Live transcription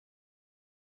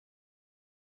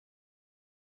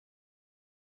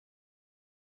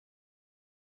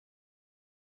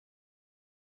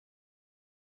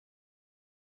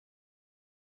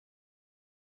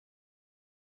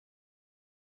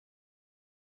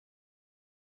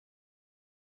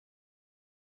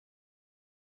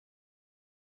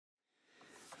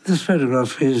This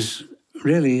photograph is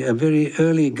really a very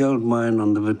early gold mine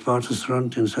on the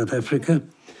Witwatersrand in South Africa,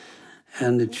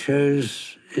 and it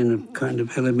shows in a kind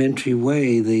of elementary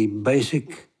way the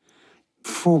basic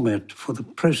format for the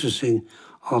processing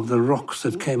of the rocks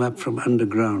that came up from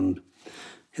underground.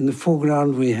 In the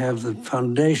foreground we have the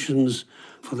foundations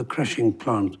for the crushing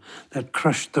plant that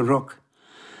crushed the rock,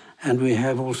 and we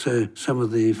have also some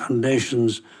of the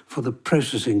foundations for the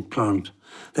processing plant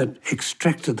that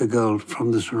extracted the gold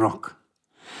from this rock.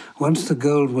 Once the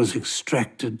gold was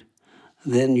extracted,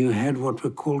 then you had what were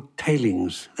called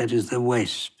tailings, that is the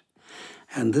waste.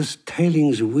 And this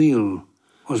tailings wheel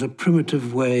was a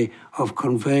primitive way of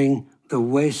conveying the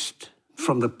waste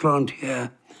from the plant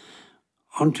here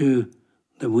onto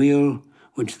the wheel,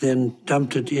 which then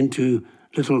dumped it into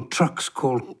little trucks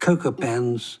called coker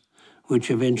pans, which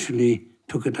eventually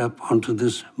took it up onto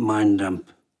this mine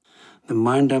dump. The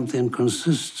mine dump then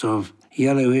consists of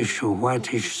yellowish or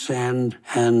whitish sand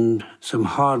and some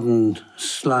hardened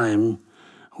slime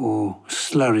or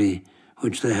slurry,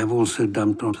 which they have also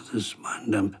dumped onto this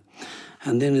mine dump.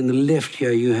 And then in the left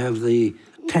here you have the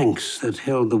tanks that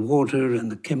held the water and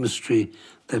the chemistry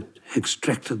that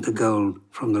extracted the gold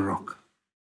from the rock.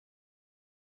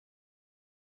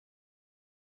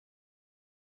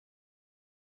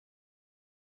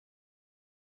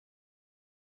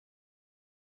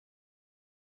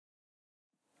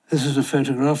 This is a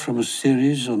photograph from a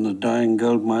series on the dying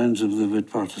gold mines of the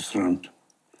Witwatersrand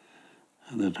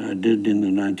that I did in the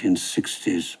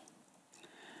 1960s.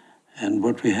 And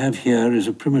what we have here is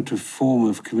a primitive form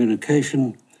of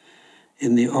communication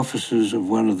in the offices of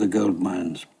one of the gold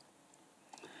mines,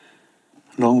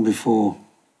 long before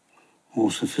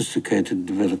more sophisticated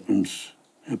developments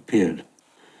appeared.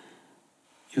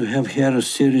 You have here a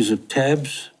series of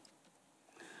tabs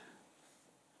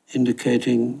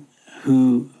indicating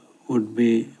who would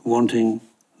be wanting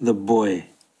the boy.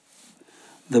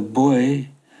 The boy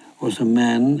was a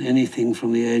man, anything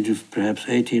from the age of perhaps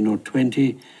 18 or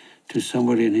 20 to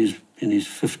somebody in his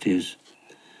 50s.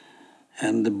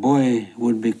 And the boy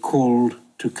would be called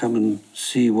to come and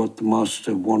see what the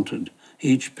master wanted.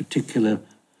 Each particular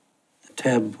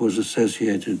tab was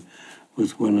associated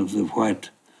with one of the white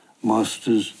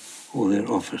masters or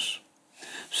their office.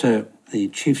 So the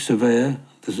chief surveyor,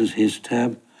 this is his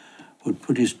tab, would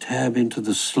put his tab into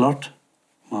the slot,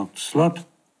 marked slot,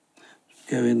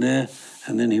 go in there,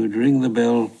 and then he would ring the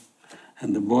bell,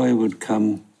 and the boy would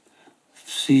come,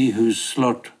 see whose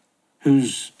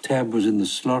tab was in the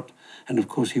slot, and of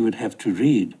course he would have to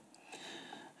read.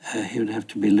 He would have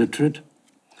to be literate,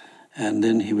 and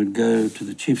then he would go to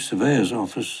the chief surveyor's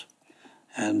office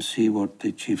and see what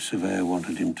the chief surveyor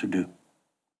wanted him to do.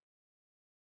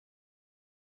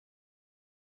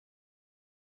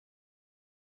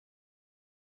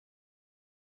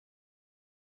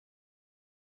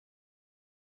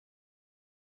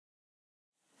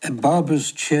 A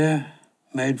barber's chair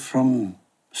made from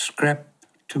scrap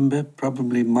timber,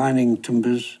 probably mining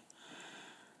timbers,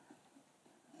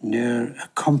 near a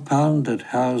compound that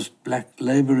housed black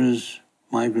laborers,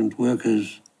 migrant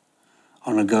workers,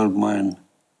 on a gold mine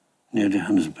near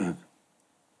Johannesburg.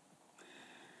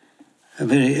 A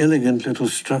very elegant little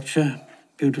structure,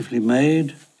 beautifully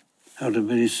made out of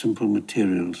very simple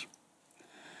materials.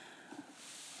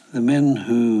 The men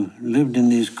who lived in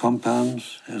these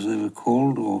compounds, as they were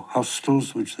called, or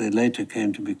hostels, which they later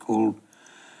came to be called,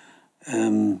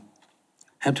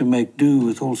 had to make do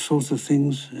with all sorts of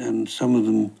things, and some of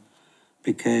them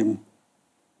became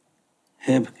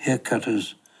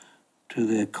haircutters to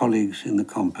their colleagues in the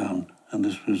compound, and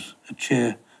this was a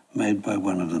chair made by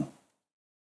one of them.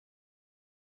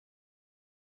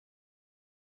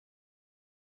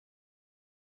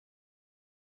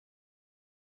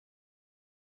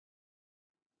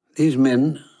 These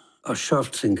men are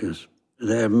shaft sinkers.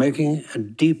 They are making a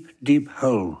deep, deep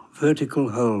hole, vertical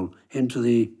hole, into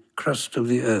the crust of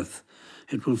the earth.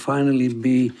 It will finally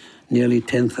be nearly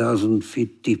 10,000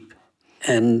 feet deep.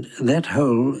 And that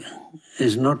hole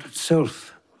is not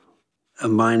itself a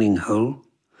mining hole.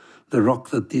 The rock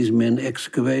that these men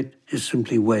excavate is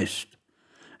simply waste,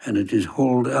 and it is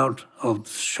hauled out of the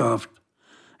shaft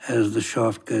as the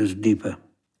shaft goes deeper.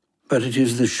 But it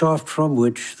is the shaft from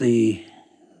which the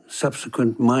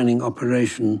subsequent mining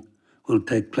operation will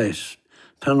take place.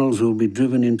 Tunnels will be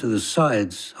driven into the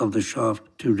sides of the shaft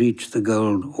to reach the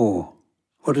gold ore.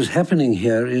 What is happening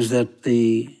here is that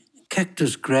the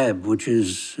cactus grab, which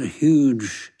is a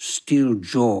huge steel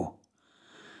jaw,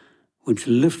 which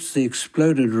lifts the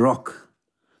exploded rock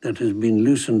that has been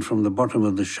loosened from the bottom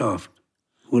of the shaft,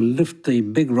 will lift the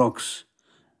big rocks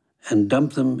and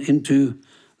dump them into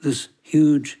this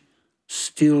huge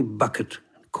steel bucket,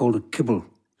 called a kibble.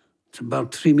 It's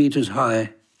about 3 meters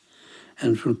high,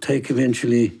 and it will take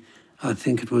eventually, I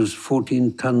think it was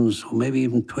 14 tons or maybe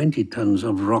even 20 tons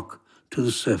of rock to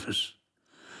the surface.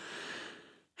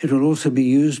 It will also be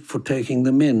used for taking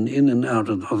the men in and out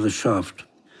of the shaft.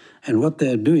 And what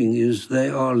they're doing is they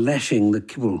are lashing the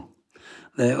kibble.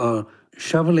 They are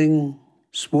shoveling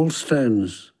small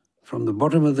stones from the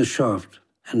bottom of the shaft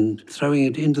and throwing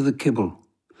it into the kibble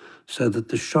so that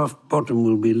the shaft bottom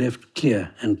will be left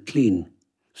clear and clean,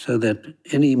 so that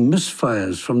any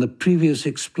misfires from the previous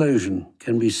explosion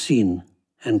can be seen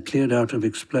and cleared out of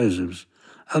explosives.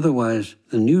 Otherwise,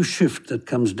 the new shift that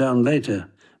comes down later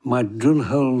might drill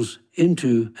holes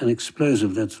into an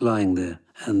explosive that's lying there,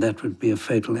 and that would be a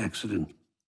fatal accident.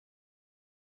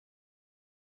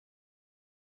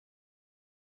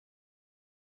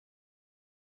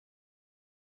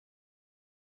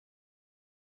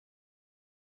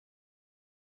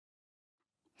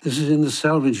 This is in the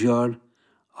salvage yard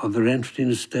of the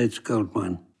Randstad Estates gold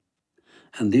mine.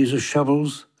 And these are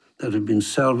shovels that have been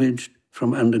salvaged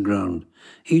from underground.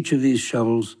 Each of these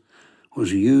shovels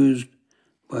was used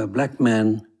by a black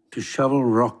man to shovel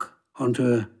rock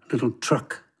onto a little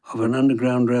truck of an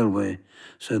underground railway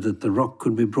so that the rock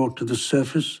could be brought to the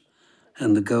surface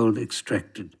and the gold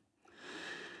extracted.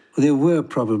 There were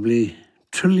probably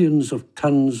trillions of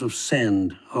tons of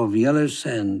sand, of yellow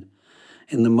sand,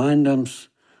 in the mine dumps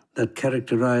that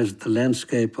characterized the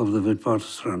landscape of the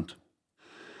Witwatersrand.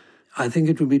 I think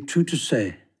it would be true to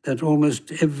say that almost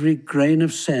every grain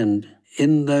of sand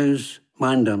in those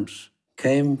mine dumps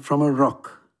came from a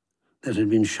rock that had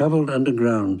been shoveled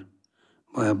underground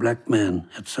by a black man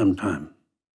at some time.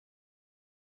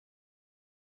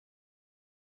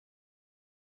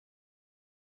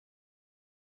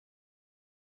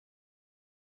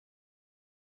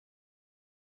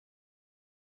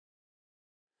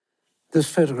 This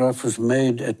photograph was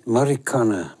made at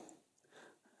Marikana,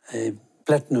 a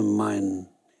platinum mine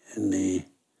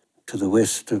to the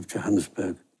west of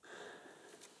Johannesburg.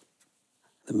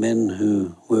 The men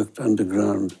who worked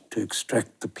underground to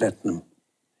extract the platinum.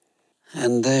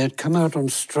 And they had come out on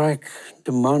strike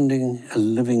demanding a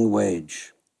living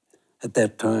wage. At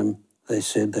that time, they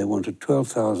said they wanted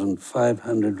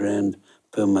 12,500 Rand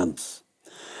per month.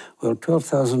 Well,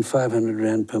 12,500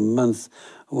 Rand per month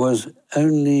was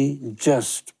only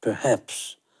just,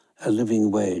 perhaps, a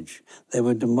living wage. They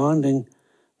were demanding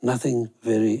nothing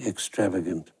very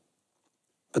extravagant.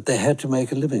 But they had to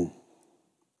make a living.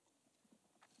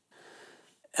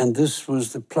 And this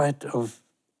was the plight of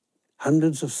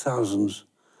hundreds of thousands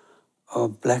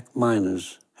of black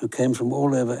miners who came from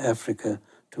all over Africa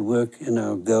to work in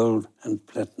our gold and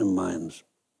platinum mines.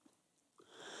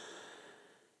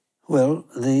 Well,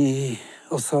 the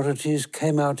authorities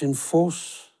came out in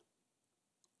force,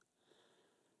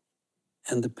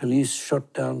 and the police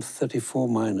shot down 34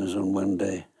 miners on one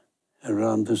day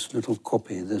around this little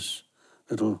kopje, this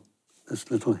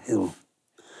little hill.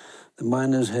 The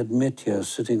miners had met here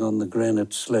sitting on the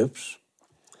granite slopes.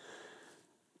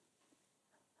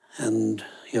 And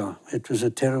yeah, it was a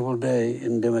terrible day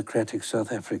in democratic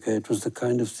South Africa. It was the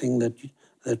kind of thing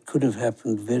that could have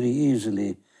happened very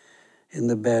easily in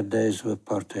the bad days of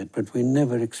apartheid. But we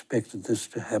never expected this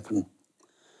to happen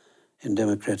in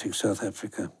democratic South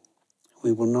Africa.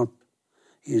 We will not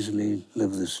easily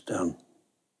live this down.